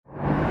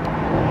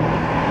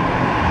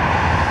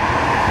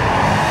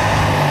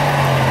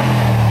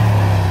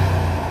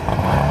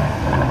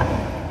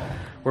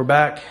we're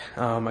back.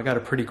 I got a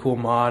pretty cool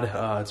mod.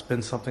 It's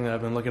been something that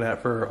I've been looking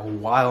at for a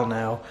while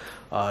now,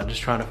 just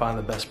trying to find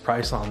the best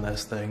price on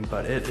this thing,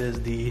 but it is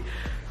the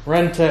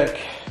renntech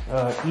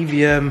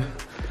EVM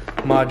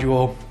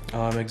module,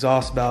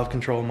 exhaust valve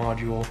control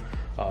module,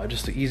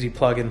 just an easy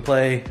plug and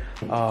play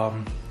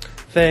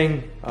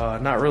thing.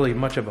 Not really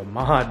much of a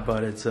mod,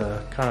 but it's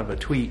a kind of a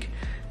tweak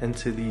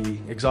into the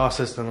exhaust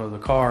system of the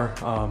car.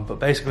 But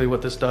basically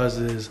what this does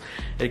is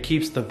it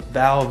keeps the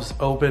valves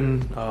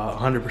open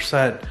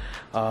 100%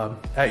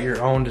 at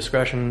your own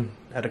discretion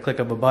at a click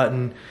of a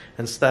button,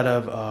 instead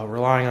of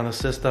relying on the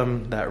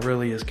system that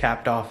really is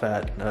capped off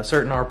at a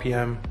certain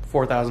RPM,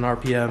 4,000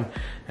 RPM,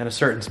 and a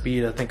certain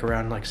speed, I think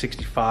around like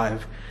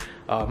 65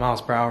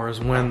 miles per hour is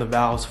when the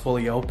valve's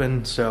fully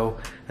open. So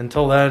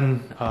until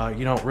then,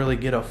 you don't really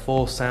get a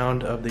full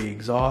sound of the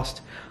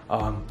exhaust.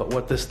 But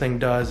what this thing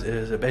does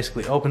is it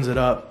basically opens it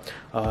up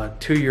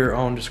to your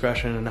own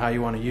discretion and how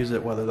you want to use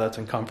it, whether that's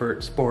in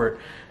comfort, sport,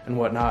 and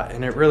whatnot.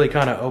 And it really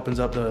kind of opens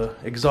up the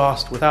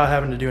exhaust without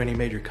having to do any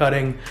major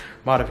cutting,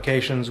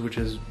 modifications, which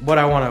is what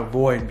I want to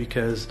avoid,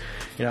 because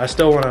I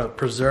still want to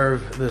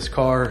preserve this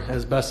car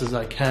as best as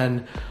I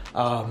can.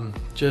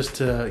 Just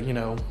to,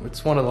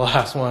 it's one of the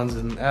last ones,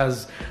 and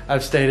as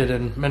I've stated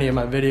in many of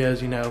my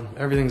videos,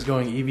 everything's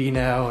going EV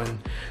now, and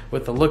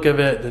with the look of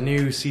it, the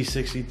new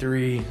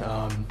C63,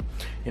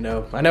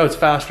 I know it's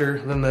faster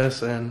than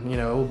this, and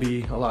it will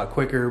be a lot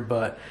quicker,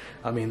 but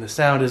I mean the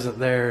sound isn't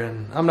there,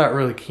 and I'm not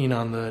really keen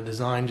on the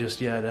design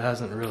just yet. It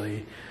hasn't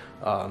really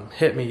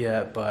hit me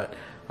yet, but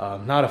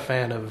not a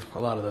fan of a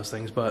lot of those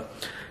things. But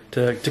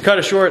to cut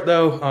it short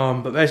though,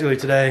 but basically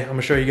today I'm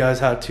gonna show you guys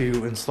how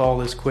to install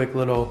this quick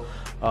little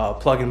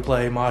plug and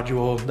play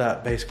module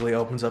that basically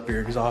opens up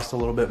your exhaust a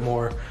little bit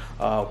more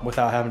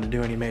without having to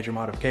do any major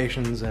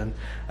modifications, and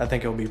I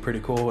think it'll be pretty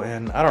cool.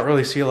 And I don't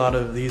really see a lot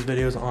of these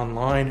videos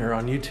online or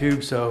on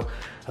YouTube, so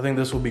I think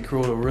this will be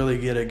cool to really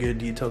get a good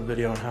detailed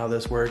video on how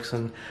this works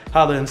and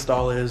how the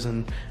install is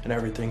and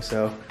everything.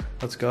 So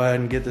let's go ahead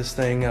and get this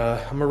thing.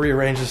 I'm gonna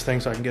rearrange this thing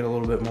so I can get a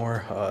little bit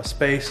more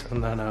space,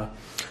 and then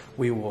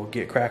we will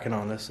get cracking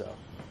on this.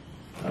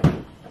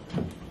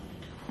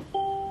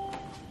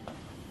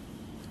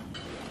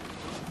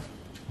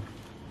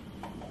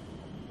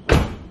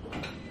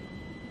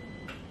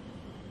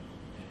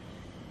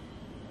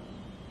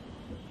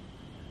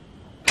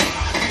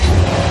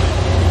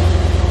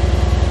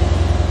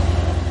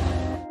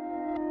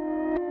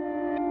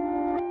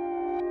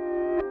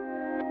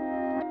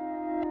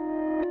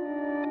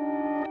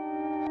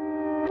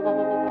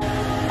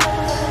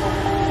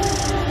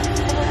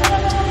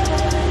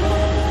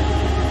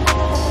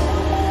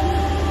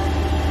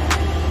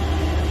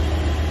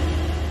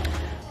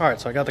 Alright,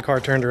 so I got the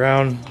car turned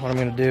around. What I'm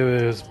going to do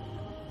is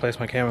place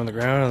my camera on the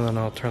ground, and then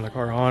I'll turn the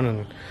car on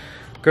and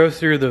go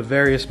through the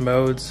various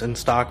modes in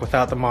stock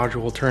without the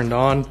module turned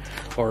on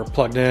or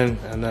plugged in,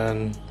 and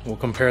then we'll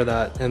compare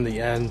that in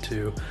the end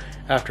to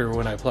after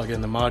when I plug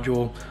in the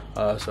module.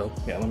 So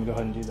yeah, let me go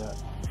ahead and do that.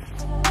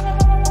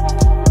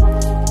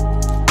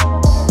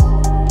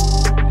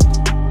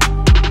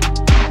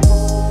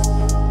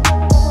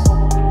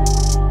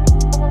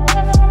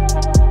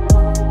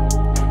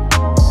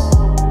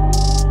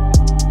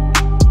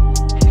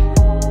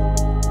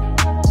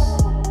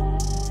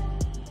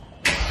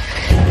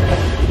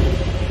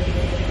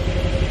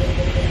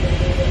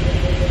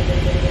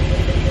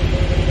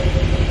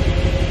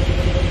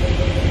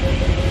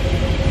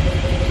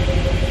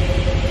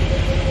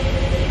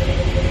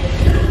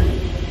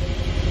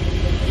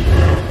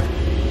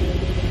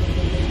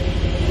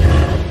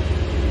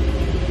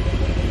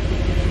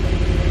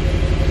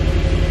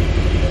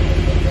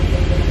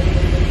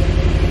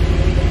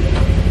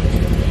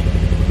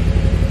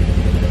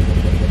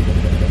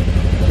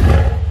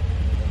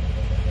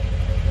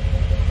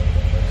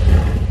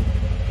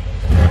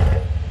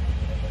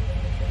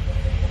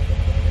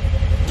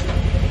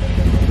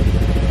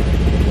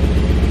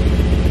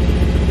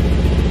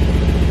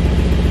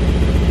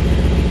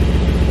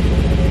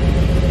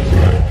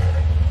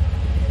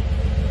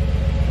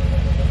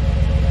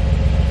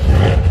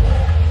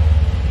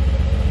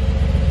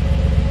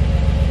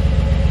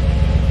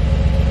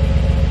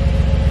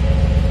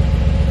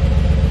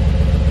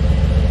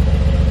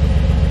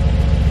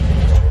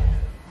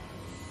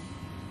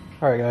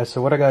 Alright guys,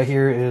 so what I got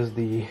here is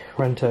the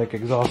renntech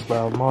exhaust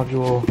valve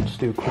module. Just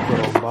do a quick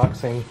little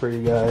unboxing for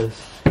you guys.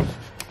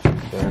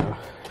 So,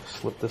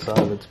 slip this out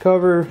of its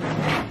cover,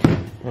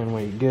 and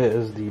what you get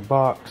is the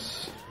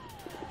box.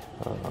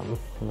 And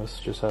this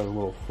just has a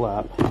little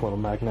flap, a little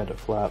magnetic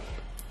flap.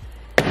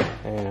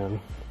 And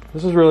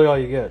this is really all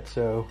you get.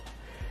 So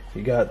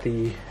you got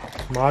the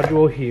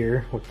module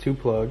here with two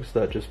plugs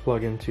that just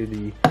plug into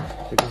the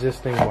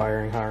existing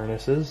wiring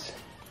harnesses.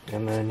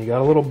 And then you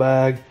got a little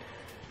bag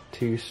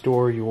to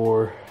store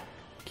your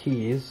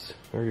keys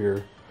or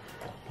your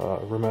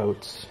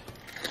remotes,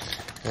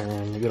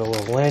 and you get a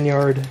little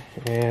lanyard,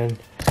 and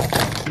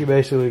you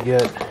basically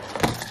get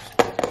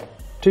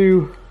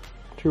two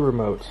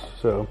remotes.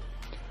 So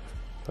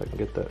if I can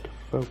get that to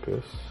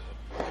focus,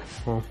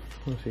 well,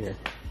 let's see here.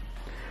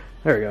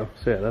 There we go.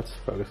 So yeah, that's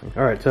focusing.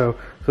 All right, so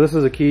this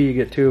is a key. You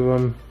get 2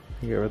 of them.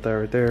 You get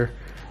right there.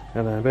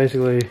 And then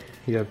basically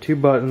you have 2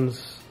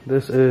 buttons.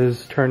 This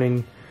is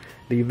turning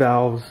the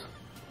valves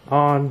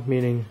on,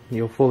 meaning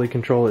you'll fully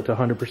control it to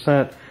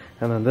 100%.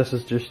 And then this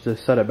is just to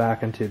set it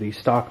back into the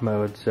stock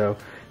mode. So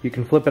you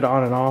can flip it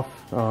on and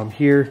off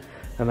here.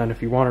 And then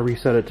if you want to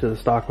reset it to the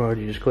stock mode,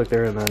 you just click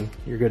there and then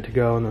you're good to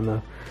go. And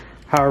then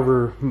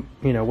however,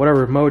 you know,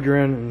 whatever mode you're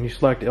in and you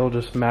select, it'll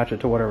just match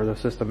it to whatever the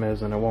system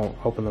is and it won't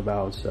open the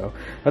valves. So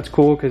that's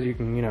cool because you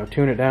can, you know,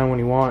 tune it down when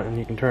you want and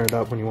you can turn it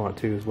up when you want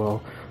to as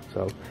well.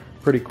 So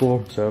pretty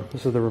cool. So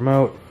this is the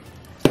remote.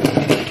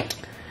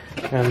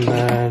 And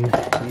then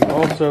you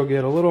also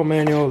get a little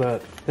manual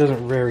that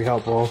isn't very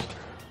helpful.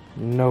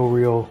 No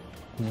real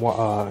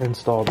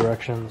install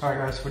directions. Alright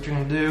guys, what you're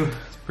going to do,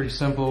 it's pretty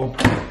simple.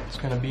 It's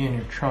going to be in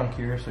your trunk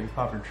here, so you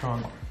pop your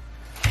trunk.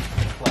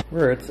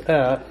 Where it's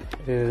at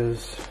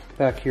is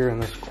back here in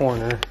this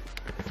corner.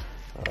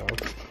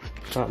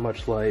 It's not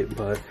much light,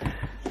 but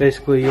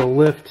basically you'll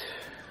lift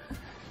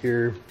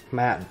your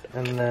mat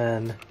and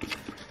then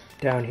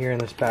down here in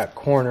this back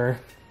corner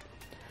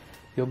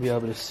you'll be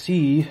able to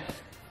see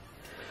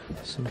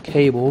some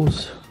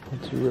cables.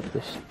 Let's rip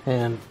this.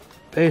 And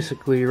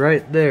basically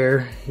right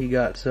there you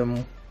got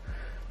some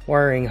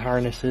wiring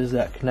harnesses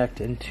that connect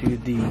into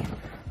the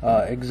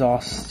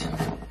exhaust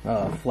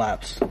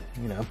flaps,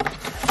 you know.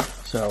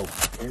 So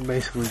you're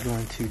basically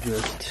going to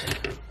just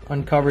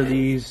uncover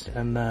these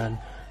and then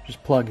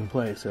just plug and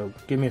play. So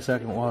give me a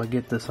second while I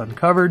get this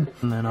uncovered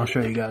and then I'll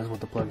show you guys what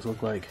the plugs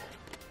look like.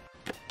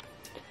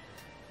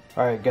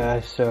 Alright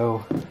guys,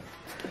 so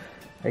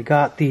I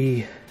got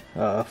the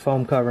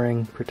foam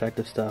covering,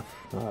 protective stuff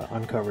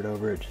uncovered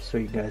over it just so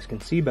you guys can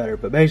see better.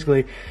 But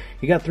basically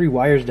you got 3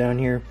 wires down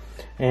here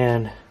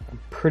and I'm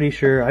pretty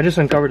sure, I just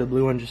uncovered the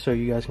blue one just so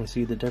you guys can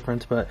see the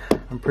difference, but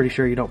I'm pretty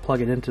sure you don't plug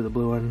it into the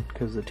blue one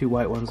because the 2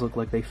 white ones look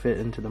like they fit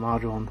into the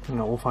module, and you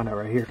know, we'll find out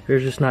right here.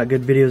 There's just not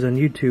good videos on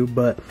YouTube,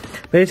 but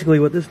basically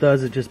what this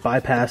does is just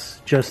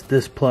bypass just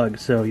this plug.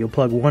 So you'll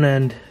plug one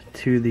end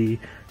to the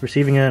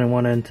receiving end and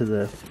one end to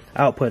the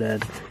output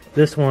end.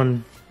 This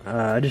one,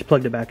 I just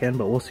plugged it back in,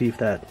 but we'll see if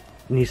that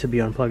needs to be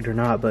unplugged or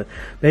not. But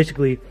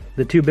basically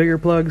the 2 bigger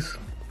plugs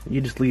you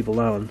just leave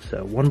alone.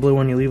 So one blue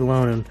one you leave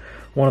alone and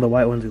one of the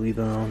white ones you leave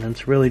alone. And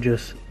it's really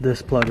just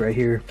this plug right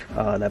here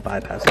that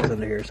bypasses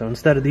into here. So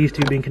instead of these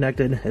 2 being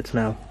connected, it's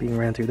now being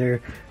ran through there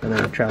and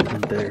then trapped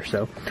into there.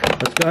 So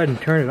let's go ahead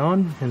and turn it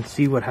on and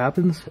see what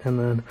happens, and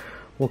then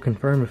we'll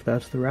confirm if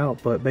that's the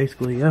route. But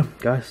basically, yeah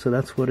guys, so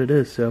that's what it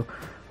is. So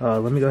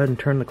let me go ahead and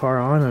turn the car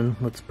on and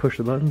let's push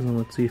the buttons and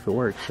let's see if it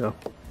works. So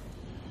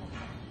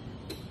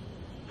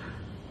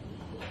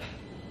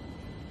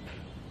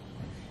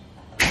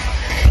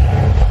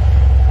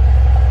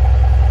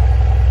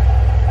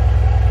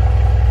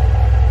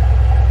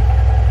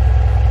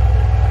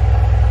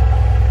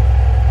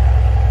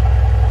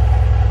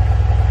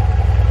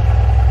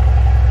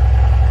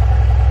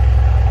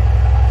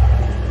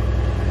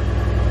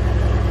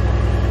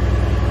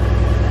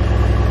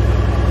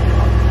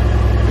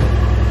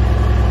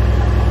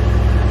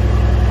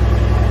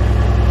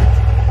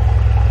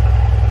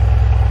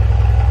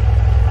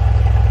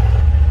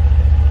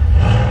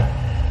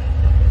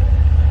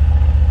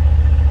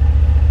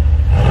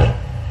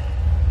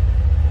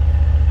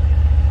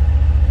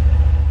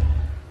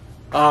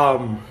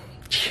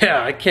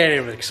yeah, I can't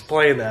even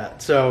explain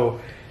that. So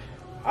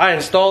I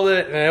installed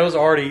it and it was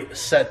already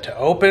set to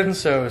open.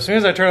 So as soon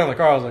as I turned on the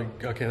car, I was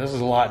like, okay, this is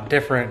a lot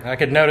different. I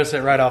could notice it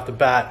right off the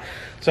bat.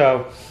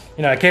 So,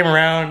 you know, I came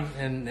around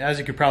and as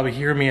you could probably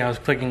hear me, I was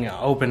clicking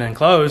open and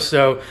close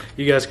so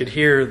you guys could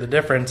hear the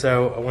difference.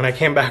 So when I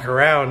came back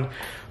around,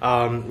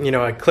 you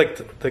know, I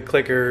clicked the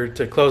clicker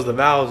to close the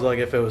valves like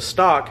if it was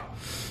stock.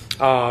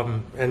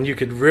 And you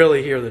could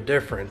really hear the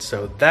difference.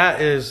 So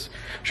that is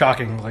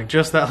shocking. Like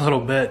just that little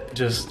bit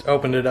just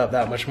opened it up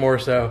that much more.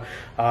 So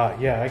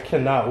yeah, I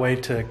cannot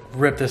wait to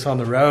rip this on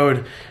the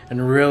road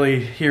and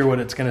really hear what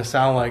it's gonna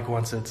sound like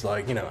once it's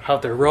like, you know,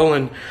 out there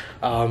rolling.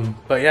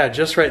 But yeah,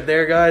 just right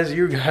there guys,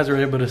 you guys are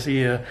able to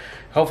see,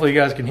 hopefully you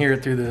guys can hear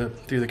it through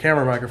the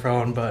camera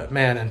microphone, but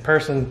man, in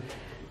person,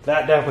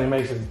 that definitely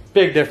makes a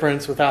big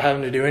difference without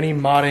having to do any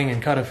modding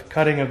and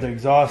cutting of the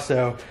exhaust.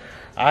 So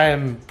I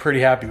am pretty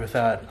happy with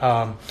that.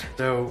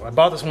 So I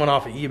bought this one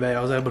off of eBay.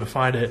 I was able to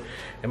find it.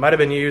 It might have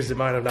been used, it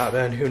might have not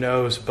been, who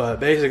knows. But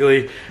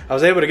basically, I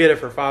was able to get it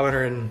for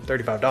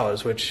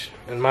 $535, which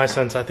in my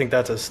sense, I think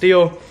that's a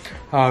steal.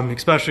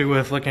 Especially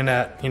with looking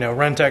at, you know,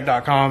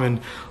 renntech.com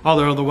and all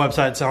their other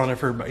websites selling it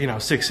for, you know,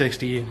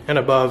 $660 and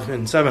above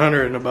and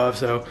 $700 and above.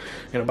 So,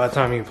 you know, by the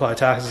time you apply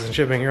taxes and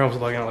shipping, you're almost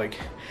looking at like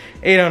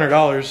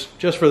 $800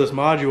 just for this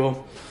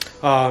module.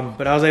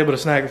 But I was able to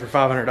snag it for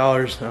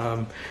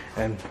 $500,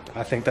 and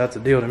I think that's a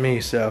deal to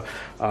me. So,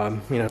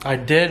 you know, I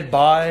did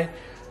buy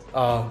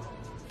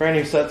brand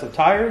new sets of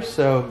tires.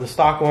 So the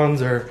stock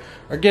ones are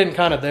getting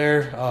kind of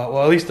there.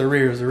 Well, at least the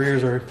rears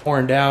are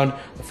worn down.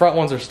 The front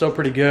ones are still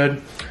pretty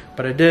good. But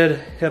but it did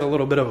hit a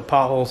little bit of a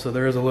pothole, so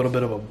there is a little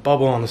bit of a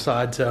bubble on the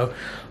side. So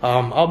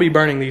I'll be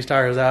burning these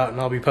tires out,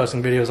 and I'll be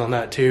posting videos on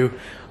that too,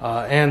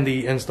 and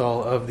the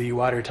install of the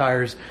wider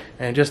tires.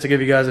 And just to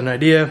give you guys an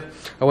idea,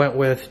 I went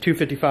with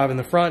 255 in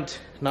the front,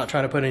 not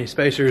trying to put any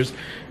spacers,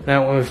 and I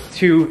went with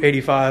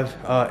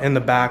 285 in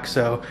the back.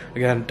 So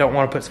again, don't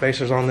want to put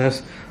spacers on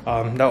this,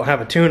 don't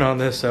have a tune on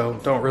this, so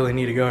don't really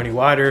need to go any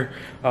wider,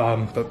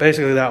 but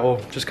basically that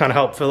will just kind of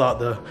help fill out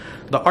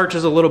the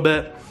arches a little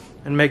bit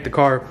and make the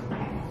car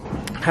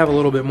have a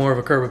little bit more of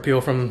a curb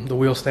appeal from the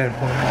wheel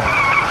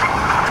standpoint.